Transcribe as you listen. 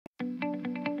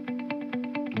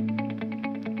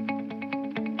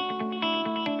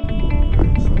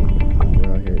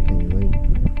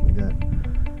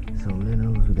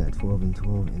minnows, we got 12 and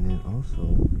 12, and then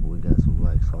also we got some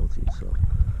black salty. So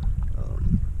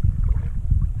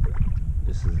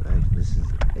this is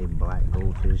a black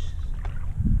goldfish.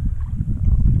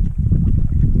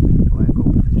 Black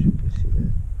goldfish, you can see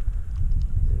that.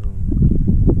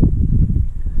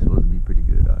 Supposed to be pretty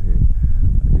good out here.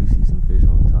 I do see some fish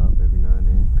on top every now and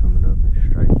then coming up and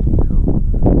striking. So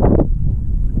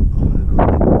I'm gonna go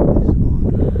ahead and put this on.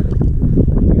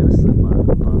 I got a slip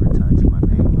bobber tied to my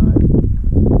main line.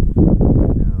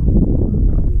 Right now,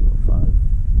 probably about 5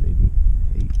 to 8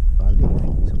 feet,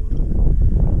 somewhere around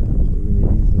there. What we're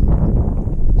gonna do is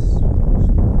get this small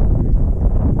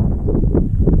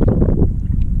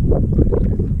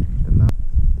the mouth.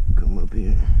 Come up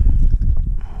here.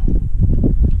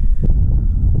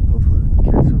 Hopefully we can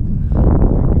catch something.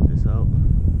 Get this out.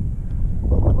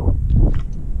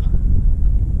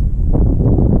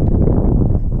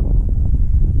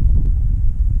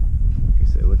 Like I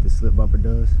said, what this slip bobber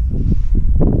does,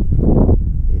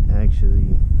 it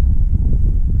actually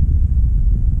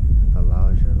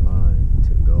allows your line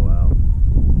to go out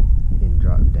and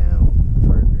drop down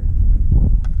further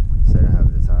instead of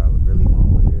having to tie a really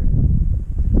long leader.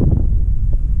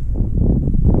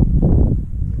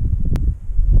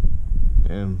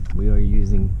 And we are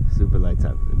using super light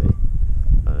tackle today.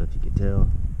 If you can tell,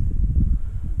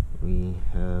 we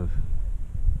have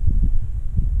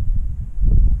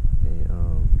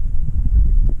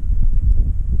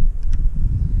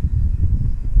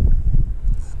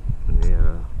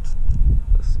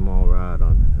a small rod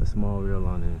on, a small reel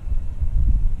on it.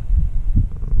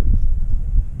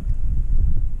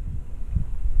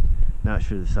 Not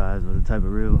sure the size or the type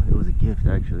of reel. It was a gift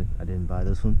actually. I didn't buy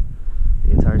this one.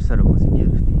 The entire setup was a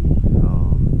gift.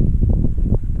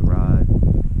 The rod,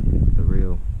 the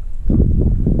reel,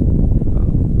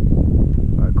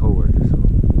 by a coworker. So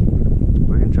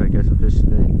we're gonna try to catch some fish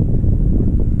today.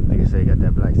 Like I said, got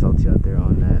that black salty out there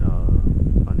on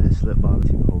that slip bobber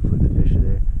too. Hopefully the fish are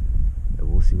there, and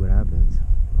we'll see what happens.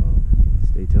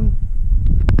 Stay tuned.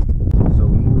 So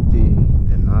we moved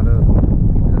the knot up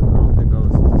because I don't think I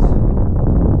was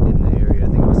in the area. I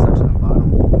think I was touching the bottom,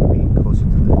 being closer to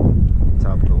the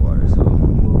top of the water. So I'm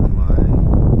moving my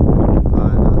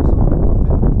line up so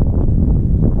I'm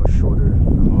in a shorter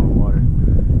amount of water,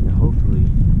 and hopefully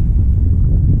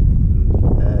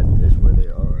that is where they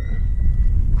are.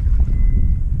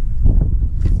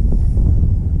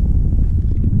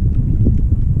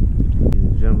 Ladies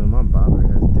and gentlemen, my bobber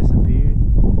has disappeared.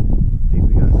 I think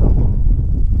we got something on.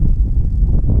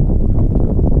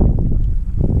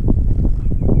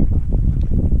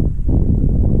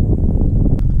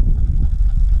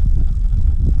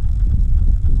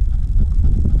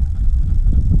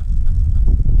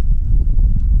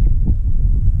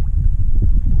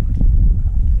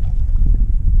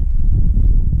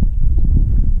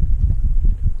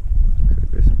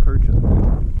 There's a perch up there.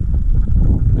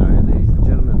 Alright, ladies and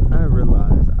gentlemen, I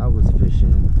realized I was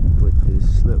fishing with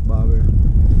this slip bobber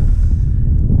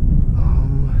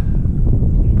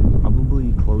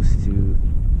probably close to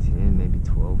 10, maybe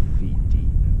 12 feet deep.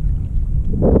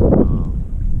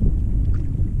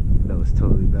 That was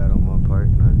totally bad on my part,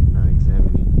 not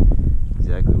examining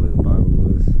exactly where the bobber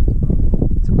was.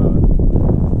 It's about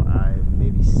 5,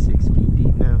 maybe 6 feet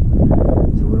deep now.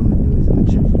 So what I'm gonna do is I'm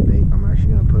gonna change the bait. I'm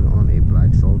actually gonna put on a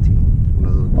black salty, one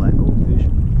of those black goldfish,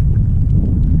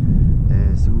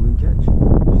 and see what we can catch.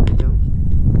 Stay tuned.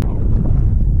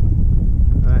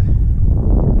 Alright.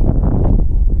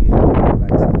 We have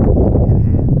black salty in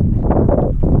hand.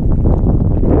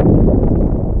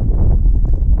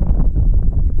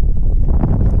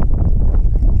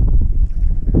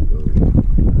 There we go.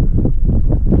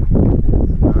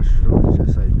 The nostrils,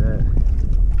 just like that.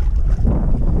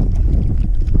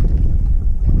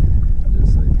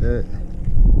 Just like that.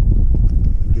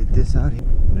 Get this out here.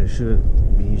 And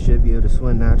he should be able to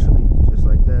swim naturally, just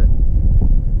like that.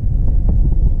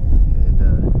 And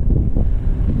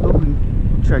hopefully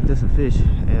track us a fish.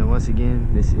 And once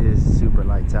again, this is super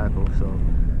light tackle, so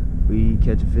we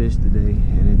catch a fish today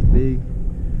and it's big.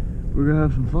 We're gonna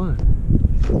have some fun.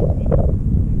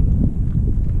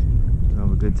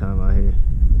 Have a good time out here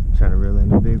trying to reel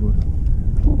in a big one,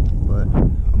 but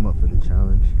I'm up for the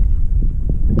challenge.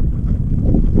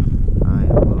 I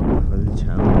am up for the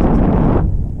challenge today.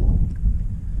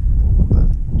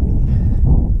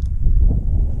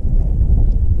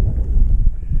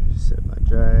 Set my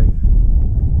drag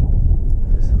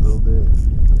just a little bit.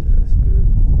 Yeah, that's good.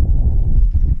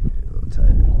 Yeah, a little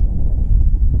tighter.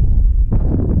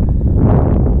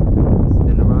 It's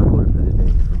been the rod holder for the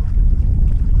day, so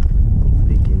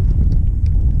hopefully it can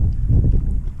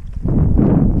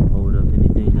hold up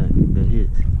anything that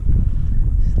hits.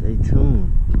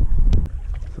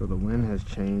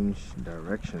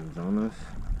 on us.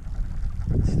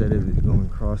 Instead of it going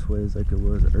crossways like it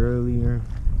was earlier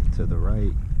to the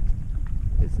right,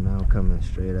 it's now coming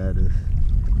straight at us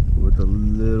with a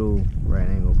little right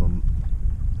angle, but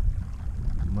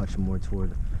much more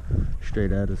toward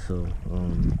straight at us. So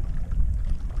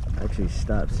I actually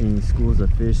stopped seeing schools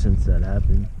of fish since that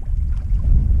happened.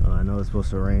 I know it's supposed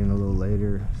to rain a little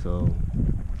later, so,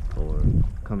 or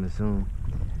coming soon.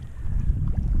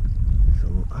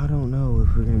 So I don't know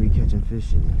if we're gonna be catching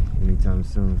fish anytime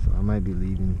soon. So I might be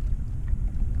leaving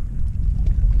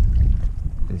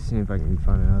and seeing if I can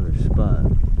find another spot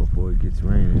before it gets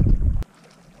raining.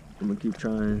 I'm gonna keep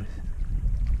trying.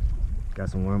 Got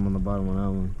some worm on the bottom on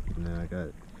that one, and then I got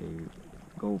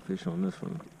a goldfish on this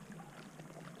one.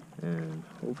 And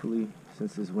hopefully,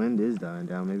 since this wind is dying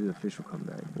down, maybe the fish will come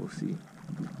back. We'll see.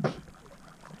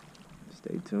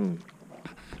 Stay tuned.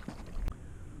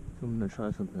 So I'm gonna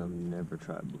try something I've never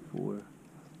tried before.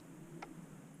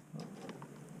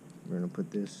 We're gonna put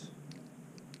this,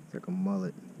 it's like a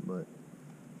mullet, but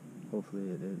hopefully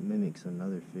it mimics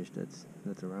another fish that's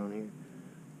around here.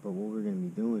 But what we're gonna be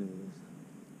doing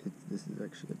is, this is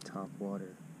actually a top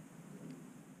water.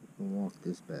 You can walk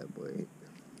this bad boy.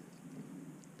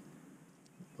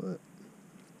 But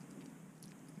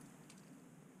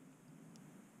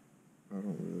I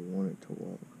don't really want it to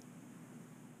walk.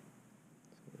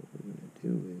 So what we're gonna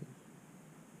do is,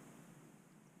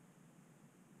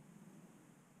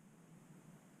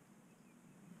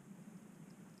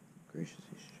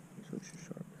 graciously, so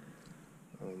sharp.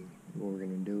 What we're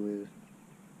gonna do is,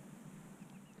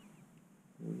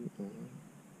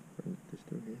 bring this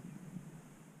through here.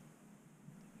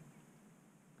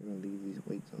 We're gonna leave these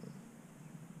weights on.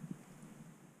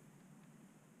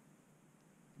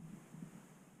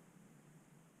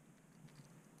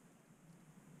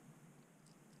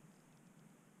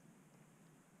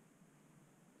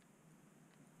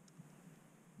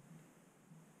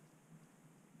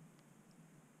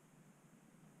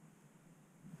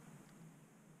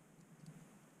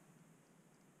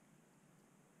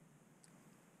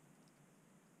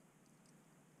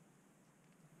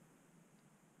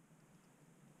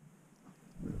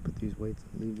 Put these weights,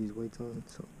 leave these weights on,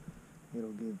 so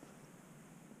it'll give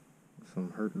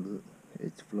some hurt look.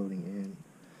 It's floating and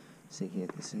sinking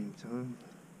at the same time.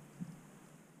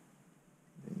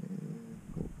 And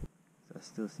I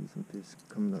still see some fish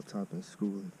coming up top and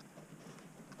schooling,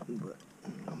 but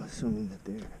I'm assuming that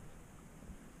they're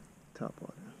top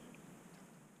water.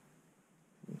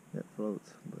 That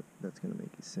floats, but that's gonna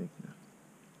make it sink now.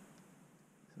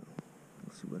 So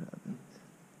we'll see what happens.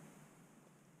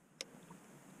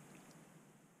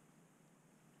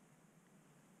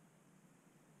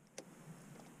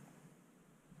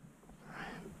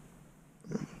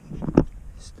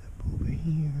 Step over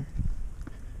here.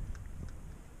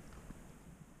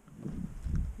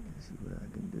 Let's see what I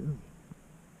can do.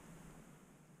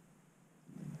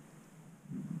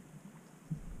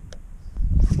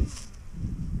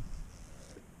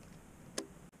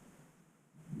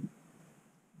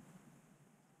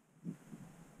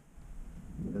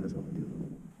 That's what we do.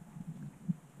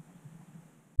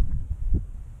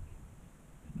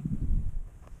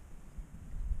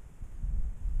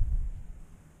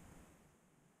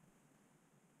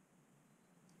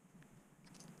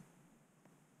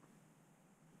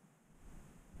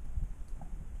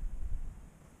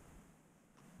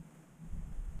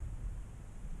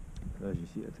 As you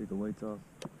see, I take the weights off.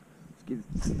 Let's get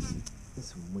it's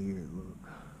some weird look.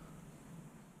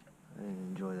 I didn't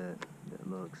enjoy that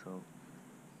look, so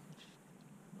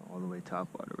all the way top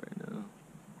water right now.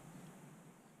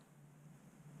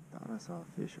 Thought I saw a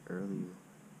fish earlier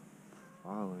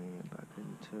following it, but I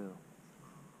couldn't tell.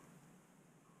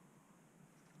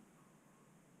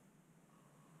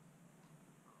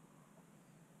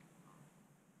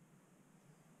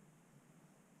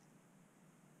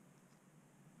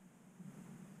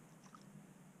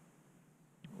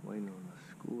 I'm waiting on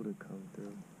a school to come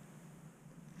through.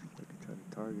 I could try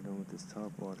to target them with this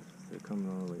top water. They're coming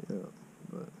all the way up,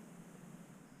 but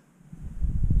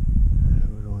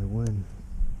there was only one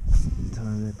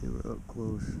time that they were up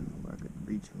close where I could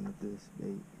reach them with this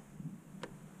bait.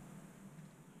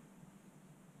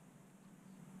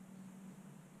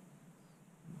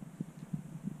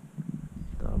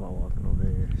 Thought about walking over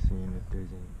here, seeing if there's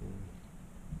anything.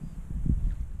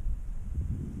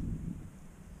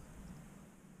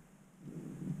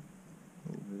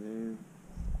 Over there.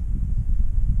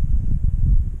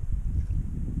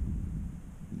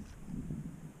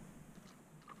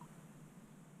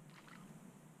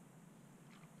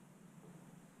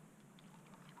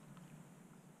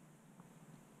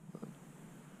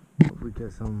 If we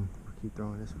get some, we'll keep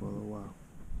throwing this for a little while.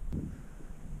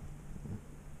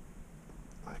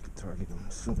 target them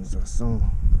as soon as I saw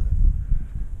them.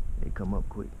 They come up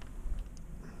quick.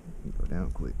 They go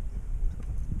down quick.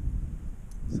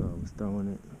 So I was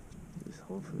throwing it. Just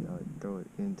hopefully I would throw it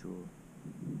into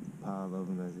a pile of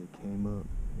them as it came up,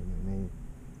 and then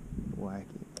they whack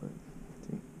it. But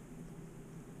see,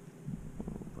 I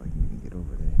don't know if I can even get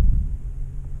over there.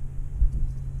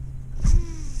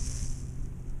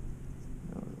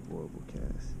 That was a horrible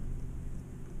cast.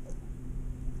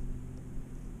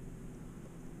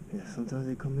 Yeah, sometimes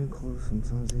they come in close,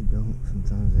 sometimes they don't,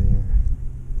 sometimes they're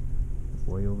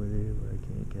way over there where I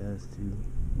can't cast to.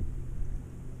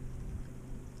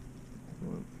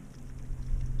 Well,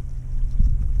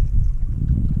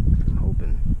 I'm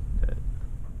hoping that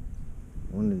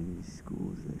one of these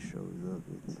schools that shows up,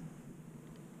 it's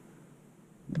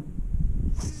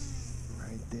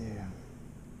right there.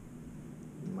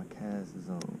 My cast is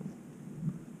on.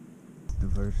 The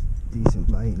first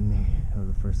decent bite, and that was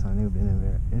the first time they've been in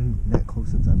there and that close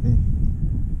since I've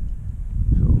been.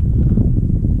 So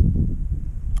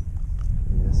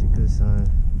yeah, that's a good sign.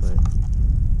 But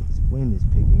this wind is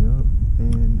picking up,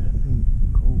 and I think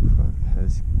the cold front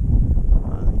has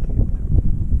finally came through,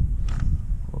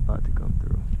 or about to come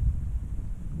through.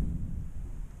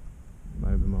 Might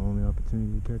have been my only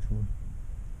opportunity to catch one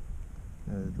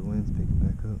as the wind's picking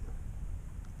back up.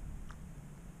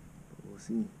 But we'll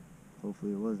see.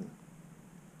 Hopefully it wasn't.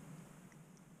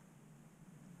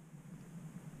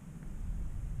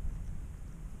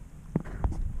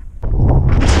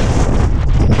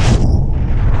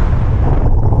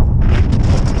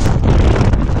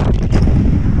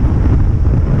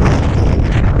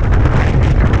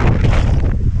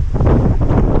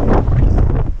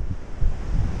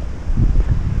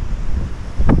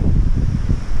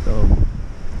 So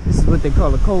this is what they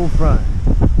call a cold front.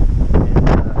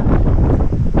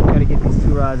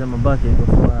 On my bucket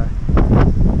before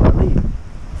I leave.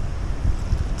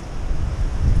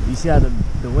 You see how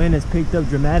the wind has picked up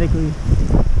dramatically?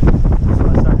 So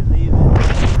I started leaving.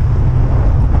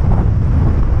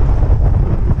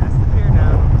 That's the pier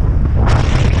now.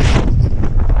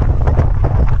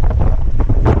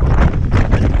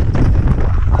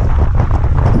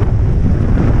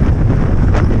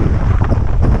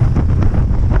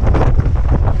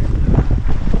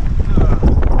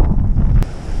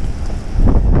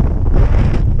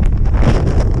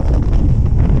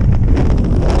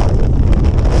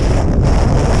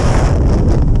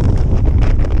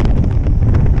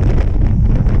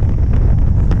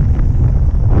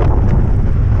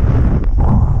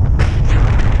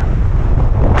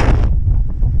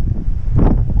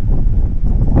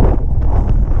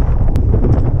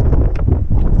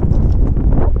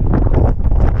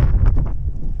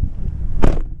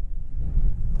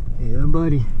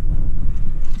 Buddy,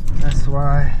 that's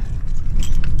why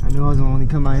I knew I was gonna only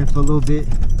come out here for a little bit,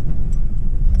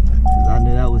 because I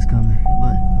knew that was coming.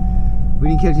 But we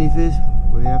didn't catch any fish,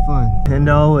 we had fun. And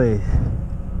always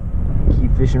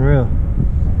keep fishing real.